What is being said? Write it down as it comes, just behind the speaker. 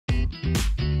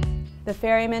The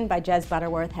Ferryman by Jez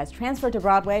Butterworth has transferred to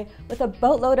Broadway with a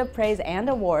boatload of praise and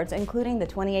awards, including the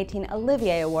 2018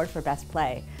 Olivier Award for Best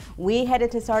Play. We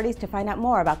headed to Sardi's to find out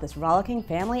more about this rollicking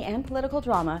family and political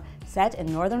drama set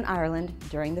in Northern Ireland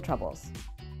during the Troubles.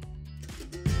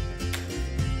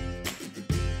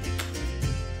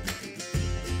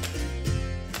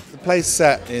 The play's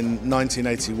set in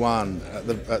 1981.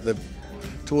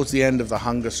 Towards the end of the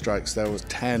hunger strikes, there was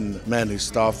 10 men who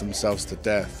starved themselves to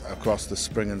death across the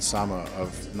spring and summer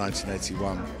of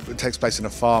 1981. It takes place in a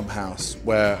farmhouse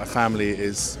where a family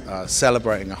is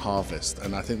celebrating a harvest,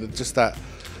 and I think that just that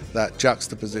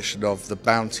juxtaposition of the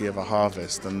bounty of a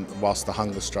harvest and whilst the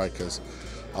hunger strikers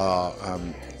are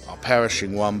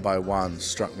perishing one by one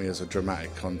struck me as a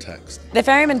dramatic context. The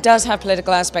Ferryman does have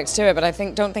political aspects to it, but I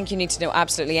don't think you need to know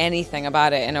absolutely anything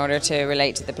about it in order to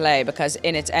relate to the play, because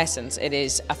in its essence it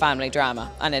is a family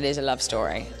drama and it is a love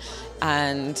story.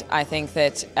 And I think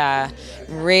that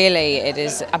really it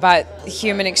is about the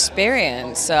human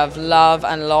experience of love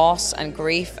and loss and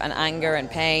grief and anger and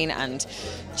pain and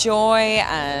joy,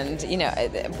 and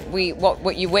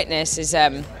what you witness is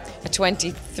a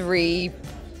 23-person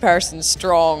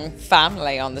strong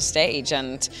family on the stage,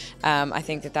 and I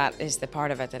think that is the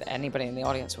part of it that anybody in the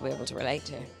audience will be able to relate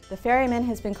to. The Ferryman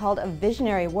has been called a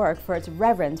visionary work for its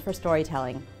reverence for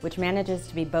storytelling, which manages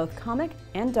to be both comic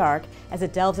and dark as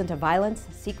it delves into violence,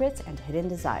 secrets, and hidden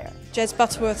desire. Jez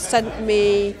Butterworth sent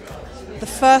me the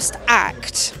first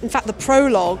act, in fact the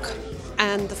prologue,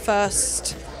 and the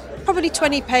first probably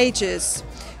 20 pages.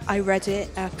 I read it,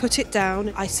 put it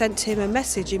down. I sent him a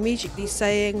message immediately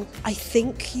saying, I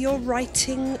think you're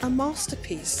writing a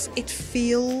masterpiece. It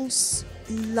feels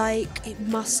like it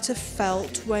must have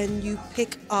felt when you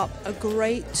pick up a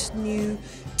great new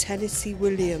Tennessee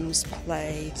Williams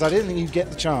play. I didn't think you'd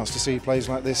get the chance to see plays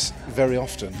like this very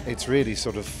often. It's really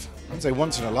sort of, I wouldn't say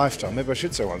once in a lifetime, maybe I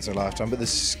should say once in a lifetime, but the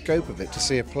scope of it, to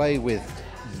see a play with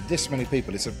this many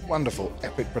people, it's a wonderful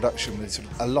epic production with sort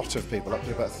of a lot of people, up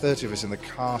to about 30 of us in the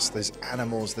cast. There's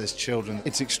animals, there's children.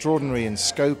 It's extraordinary in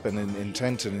scope and in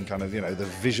intent and in kind of, the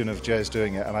vision of Jez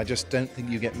doing it, and I just don't think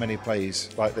you get many plays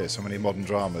like this, or many modern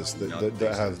dramas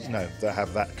that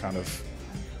have that kind of,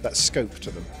 that scope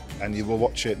to them. And you will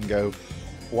watch it and go,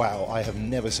 wow, I have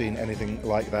never seen anything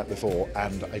like that before,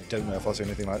 and I don't know if I'll see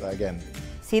anything like that again.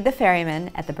 See The Ferryman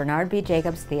at the Bernard B.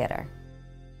 Jacobs Theatre.